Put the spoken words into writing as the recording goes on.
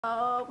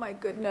Oh my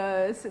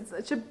goodness, it's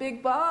such a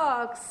big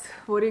box.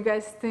 What do you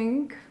guys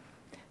think?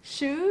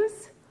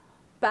 Shoes?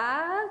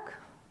 Bag?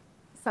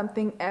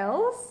 Something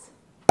else?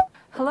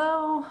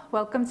 Hello,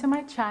 welcome to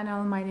my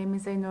channel. My name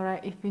is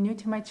Ainora. If you're new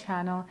to my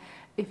channel,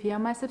 if you are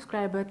my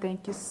subscriber,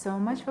 thank you so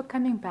much for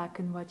coming back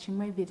and watching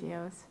my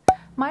videos.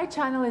 My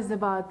channel is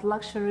about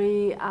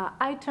luxury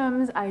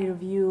items. I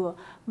review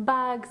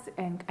bags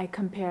and I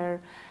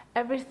compare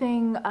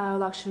everything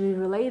luxury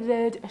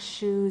related,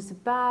 shoes,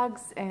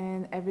 bags,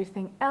 and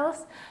everything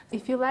else.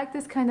 If you like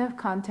this kind of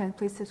content,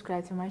 please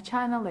subscribe to my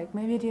channel, like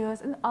my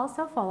videos, and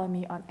also follow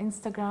me on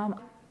Instagram.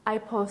 I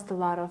post a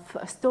lot of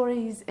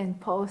stories and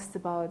posts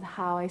about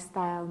how I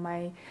style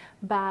my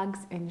bags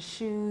and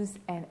shoes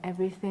and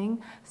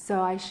everything.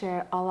 So I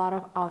share a lot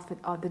of outfit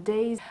of the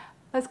days.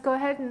 Let's go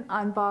ahead and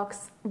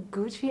unbox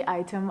Gucci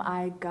item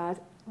I got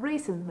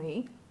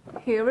recently.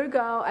 Here we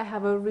go. I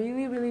have a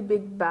really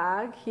big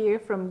bag here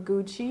from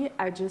Gucci.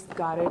 I just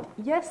got it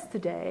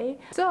yesterday.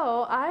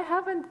 So I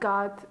haven't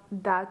got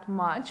that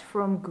much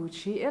from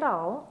Gucci at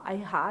all. I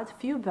had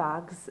few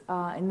bags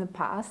in the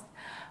past,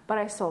 but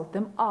I sold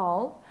them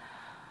all.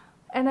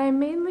 And I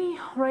mainly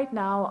right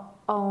now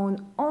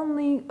own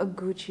only a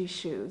Gucci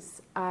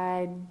shoes.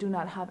 I do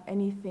not have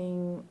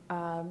anything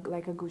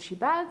like a Gucci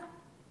bag,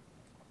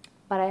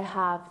 but I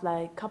have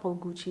like a couple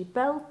Gucci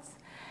belts.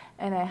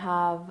 And I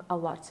have a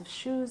lots of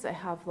shoes. I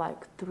have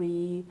like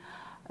three,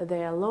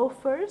 they're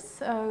loafers,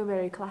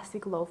 very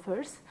classic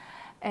loafers.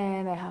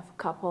 And I have a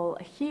couple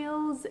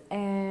heels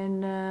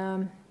and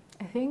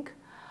I think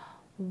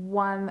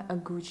one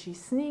Gucci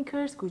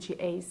sneakers, Gucci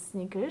Ace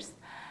sneakers.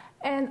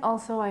 And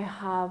also I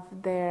have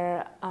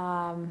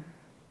and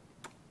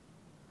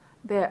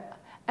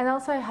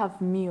also I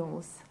have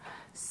mules.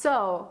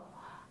 So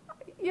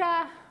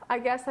yeah, I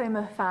guess I'm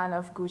a fan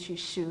of Gucci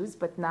shoes,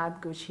 but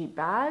not Gucci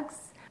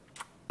bags.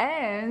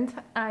 And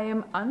I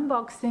am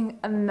unboxing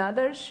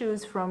another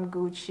shoes from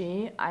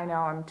Gucci. I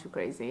know I'm too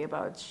crazy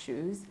about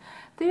shoes.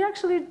 They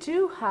actually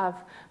do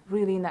have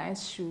really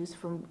nice shoes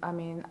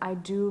I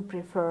do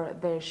prefer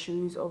their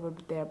shoes over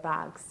their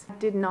bags. I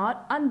did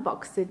not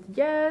unbox it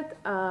yet.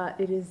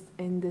 It is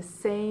in the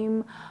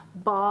same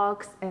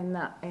box and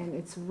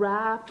it's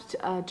wrapped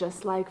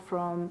just like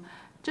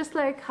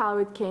how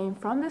it came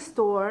from the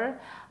store.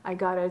 I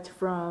got it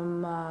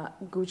from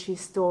Gucci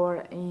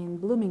store in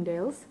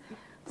Bloomingdale's.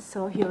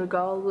 So here we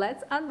go,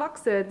 let's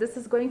unbox it. This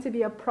is going to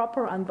be a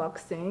proper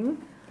unboxing.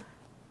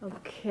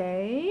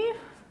 Okay.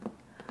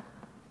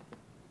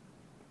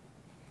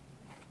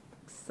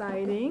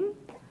 Exciting.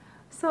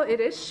 So it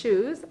is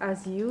shoes,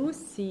 as you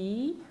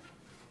see.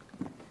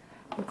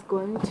 It's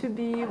going to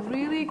be a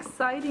really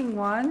exciting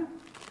one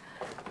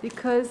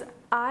because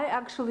I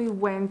actually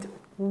went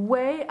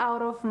way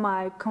out of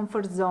my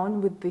comfort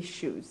zone with these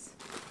shoes.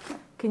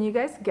 Can you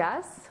guys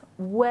guess?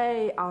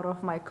 Way out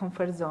of my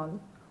comfort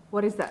zone.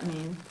 What does that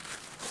mean?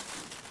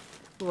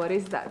 What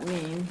does that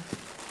mean?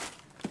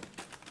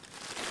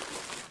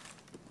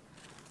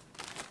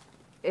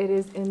 It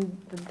is in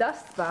the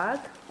dust bag.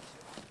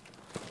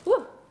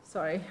 Woo,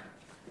 sorry.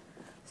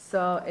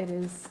 So it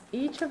is,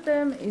 each of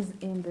them is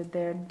in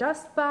their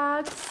dust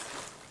bags.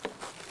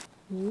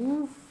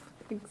 Oof,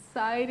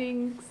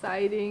 exciting,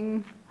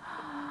 exciting.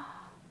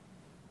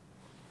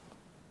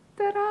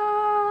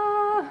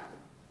 Ta-da!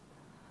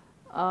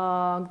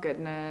 Oh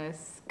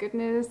goodness,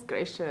 goodness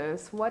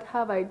gracious, what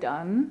have I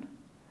done?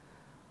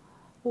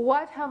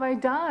 What have I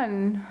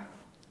done?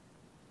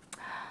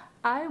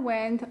 I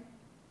went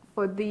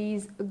for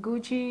these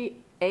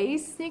Gucci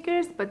Ace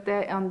sneakers, but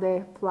they're on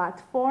the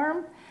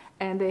platform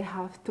and they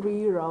have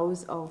three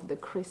rows of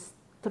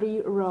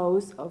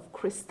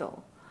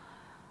crystal.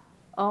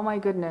 Oh my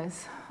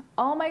goodness.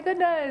 Oh my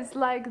goodness,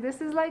 like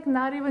this is like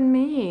not even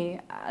me.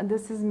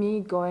 This is me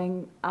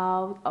going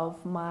out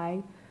of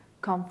my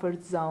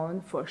comfort zone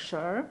for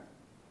sure.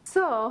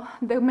 So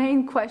the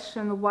main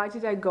question, why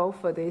did I go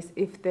for this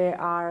if they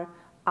are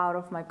out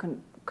of my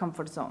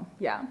comfort zone?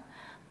 Yeah.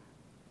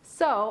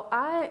 So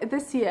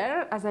this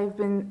year, as I've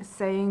been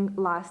saying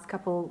last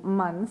couple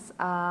months,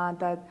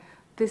 that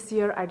this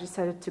year I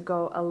decided to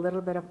go a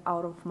little bit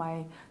out of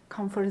my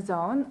comfort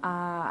zone.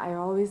 I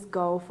always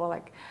go for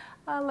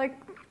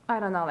I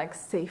don't know, like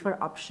safer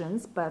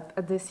options, but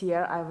this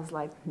year I was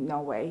like, no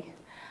way.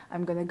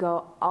 I'm gonna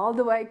go all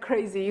the way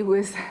crazy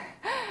with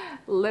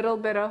little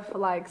bit of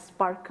like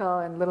sparkle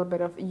and little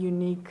bit of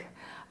unique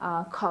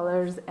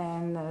colors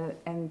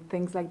and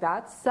things like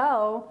that.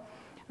 So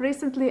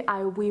recently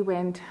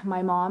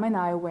my mom and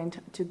I went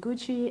to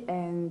Gucci,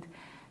 and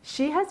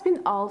she has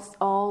been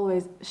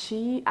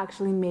she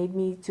actually made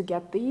me to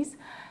get these.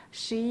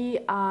 She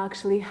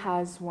actually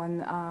has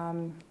one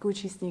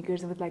Gucci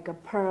sneakers with like a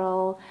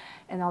pearl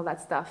and all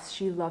that stuff.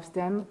 She loves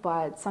them,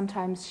 but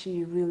sometimes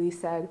she really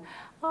said,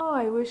 oh,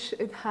 I wish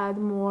it had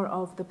more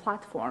of the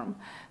platform.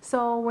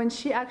 So when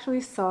she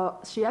actually saw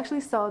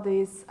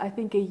these, I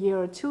think a year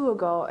or two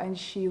ago, and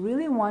she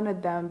really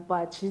wanted them,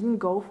 but she didn't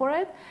go for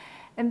it.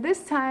 And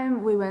this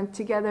time we went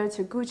together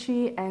to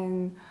Gucci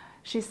and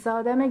she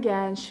saw them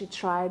again, she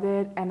tried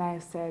it, and I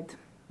said,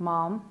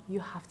 Mom, you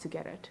have to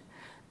get it.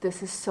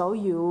 this is so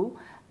you,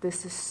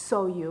 this is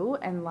so you,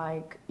 and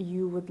like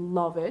you would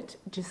love it.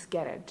 Just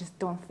get it, just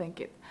don't think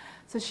it.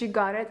 So she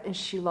got it and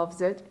she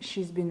loves it.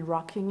 She's been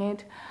rocking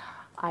it.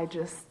 I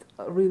just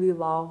really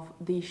love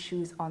these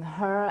shoes on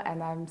her,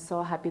 and I'm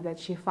so happy that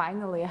she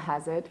finally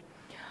has it.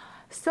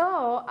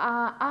 So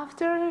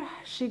after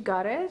she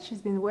got it,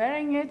 she's been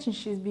wearing it and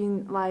she's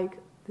been like,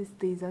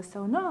 these are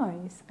so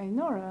nice.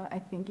 Nora, I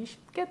think you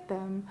should get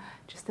them.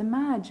 Just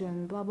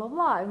imagine, blah, blah,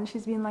 blah. And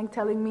she's been like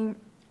telling me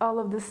all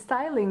of the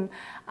styling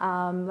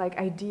like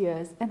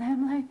ideas. And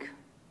I'm like,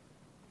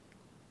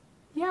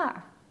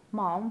 yeah,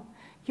 Mom,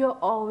 you're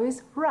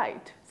always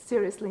right.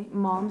 Seriously,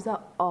 moms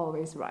are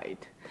always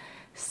right.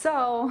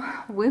 So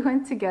we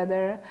went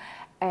together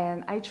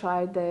and I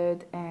tried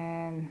it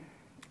and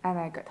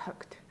I got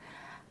hooked.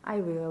 I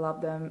really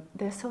love them.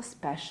 They're so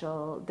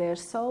special, they're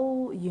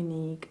so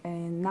unique,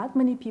 and not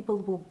many people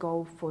will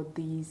go for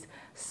these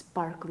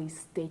sparkly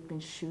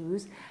statement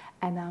shoes.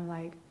 And I'm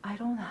like, I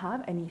don't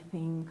have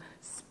anything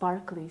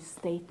sparkly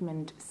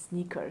statement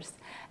sneakers.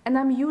 And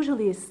I'm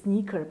usually a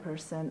sneaker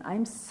person.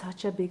 I'm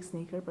such a big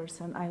sneaker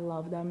person. I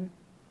love them.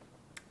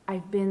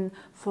 I've been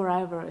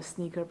forever a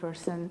sneaker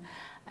person.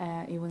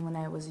 Even when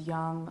I was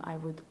young, I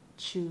would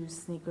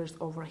choose sneakers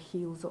over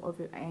heels or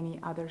over any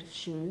other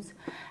shoes.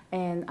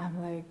 And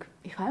I'm like,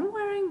 if I'm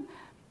wearing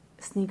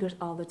sneakers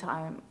all the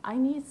time, I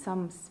need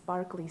some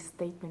sparkly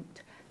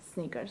statement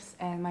sneakers.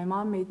 And my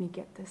mom made me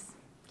get this.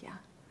 Yeah,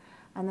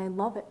 and I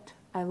love it.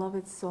 I love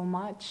it so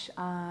much.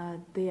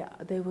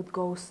 They would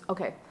go,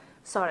 okay,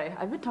 sorry,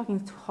 I've been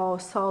talking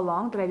so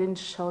long that I didn't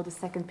show the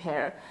second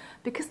pair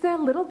because they're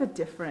a little bit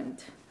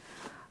different.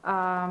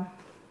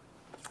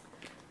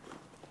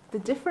 The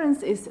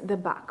difference is the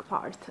back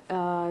part.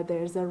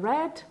 There's a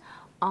red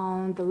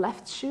on the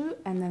left shoe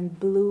and then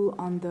blue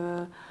on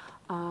the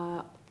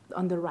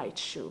right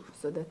shoe.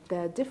 So that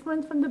they're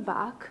different from the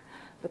back,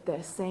 but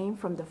they're same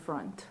from the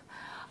front.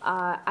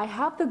 I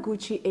have the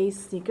Gucci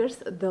Ace sneakers,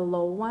 the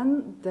low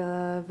one,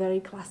 the very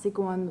classic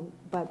one,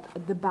 but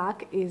the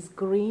back is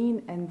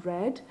green and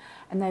red,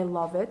 and I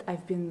love it. I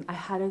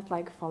had it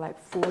like for like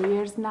 4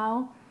 years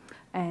now.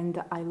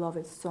 And I love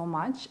it so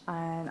much,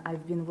 and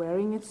I've been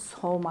wearing it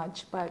so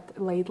much, but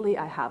lately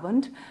I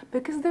haven't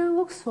because they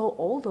look so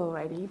old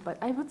already, but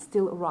I would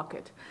still rock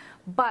it.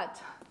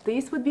 But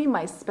these would be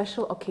my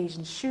special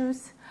occasion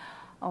shoes.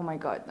 Oh my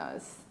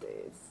goodness,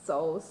 it's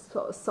so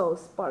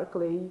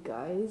sparkly, you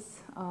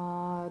guys.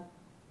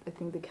 I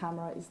think the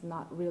camera is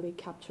not really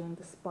capturing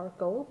the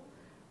sparkle,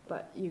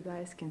 but you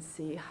guys can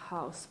see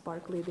how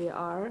sparkly they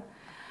are.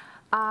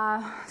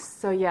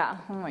 So yeah,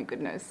 oh my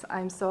goodness,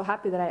 I'm so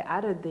happy that I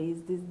added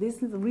these. This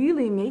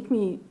really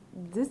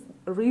this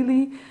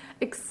really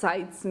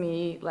excites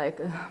me like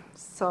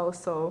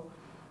so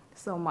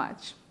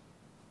much.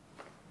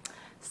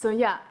 So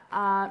yeah,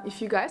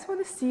 if you guys want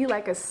to see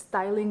like a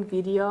styling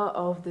video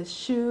of the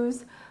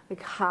shoes,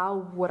 like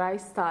how would I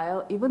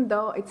style, even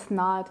though it's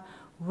not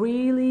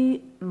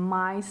really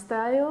my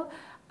style,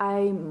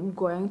 I'm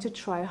going to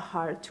try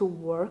hard to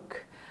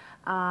work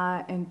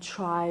and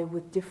try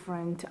with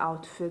different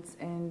outfits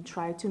and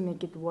try to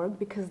make it work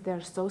because they're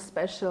so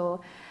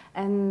special,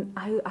 and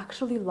I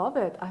actually love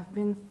it. I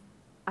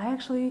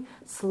actually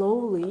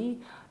slowly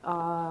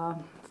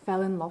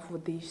fell in love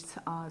with these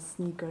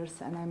sneakers,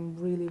 and I'm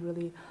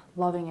really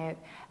loving it.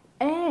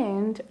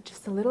 And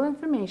just a little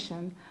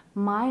information,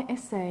 my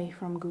essay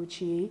from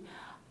Gucci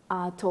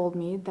told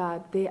me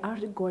that they are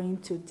going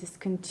to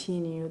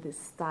discontinue this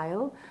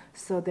style,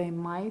 so they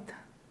might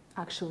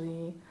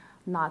actually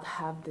not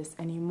have this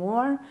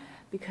anymore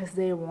because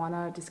they want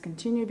to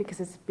discontinue because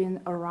it's been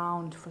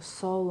around for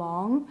so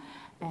long,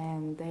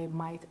 and they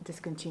might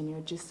discontinue.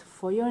 Just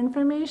for your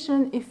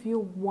information, if you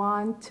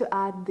want to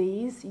add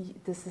these,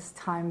 this is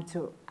time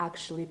to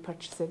actually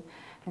purchase it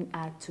and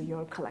add to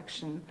your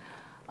collection.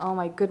 Oh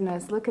my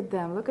goodness, look at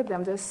them,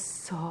 they're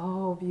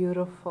so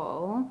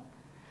beautiful.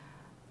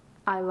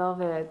 I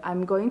love it.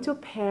 I'm going to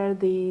pair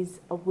these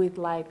with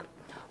like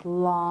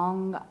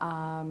long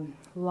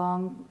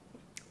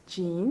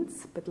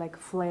jeans, but like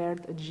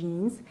flared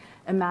jeans.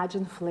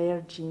 Imagine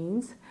flared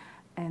jeans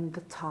and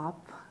the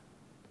top,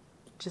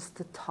 just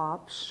the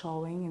top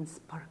showing and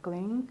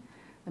sparkling.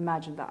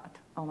 Imagine that.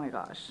 Oh my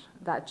gosh,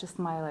 that's just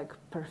my like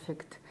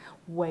perfect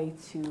way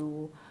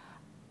to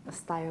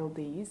style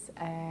these.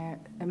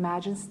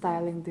 Imagine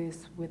styling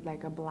this with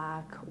like a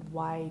black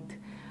white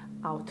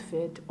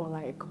outfit, or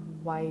like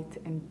white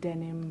and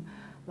denim,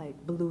 like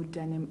blue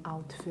denim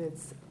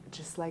outfits.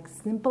 Just like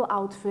simple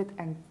outfit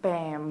and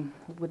bam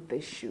with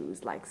the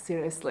shoes. Like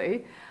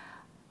seriously,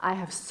 I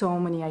have so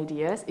many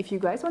ideas. If you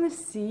guys want to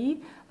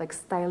see like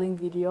styling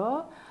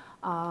video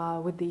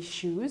with these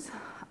shoes,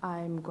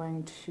 I'm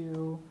going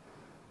to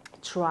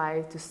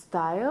try to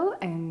style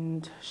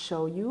and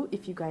show you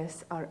if you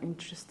guys are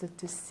interested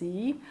to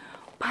see.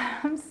 But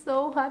I'm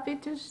so happy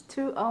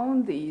to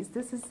own these.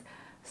 This is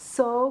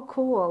so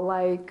cool.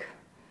 Like,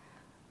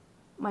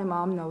 my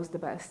mom knows the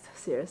best,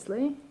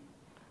 seriously.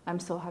 I'm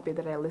so happy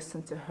that I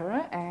listened to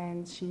her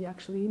and she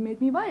actually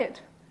made me buy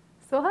it.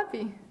 So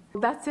happy.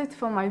 That's it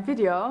for my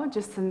video,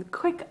 just a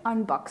quick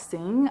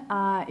unboxing.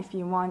 If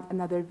you want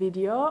another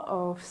video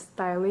of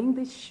styling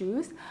these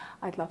shoes,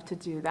 I'd love to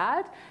do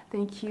that.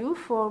 Thank you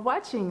for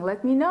watching.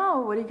 Let me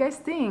know, what do you guys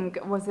think?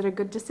 Was it a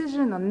good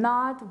decision or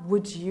not?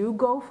 Would you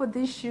go for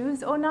these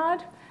shoes or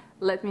not?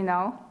 Let me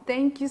know.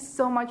 Thank you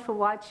so much for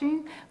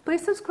watching.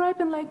 Please subscribe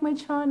and like my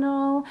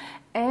channel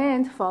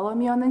and follow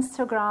me on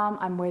Instagram.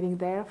 I'm waiting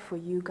there for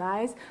you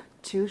guys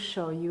to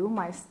show you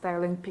my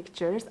styling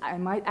pictures. I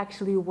might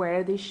actually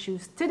wear these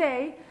shoes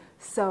today,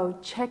 so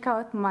check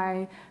out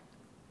my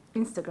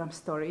Instagram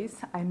stories.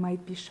 I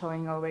might be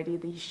showing already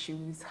these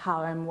shoes,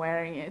 how I'm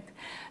wearing it.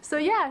 So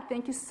yeah,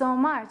 thank you so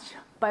much.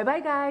 Bye bye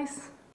guys.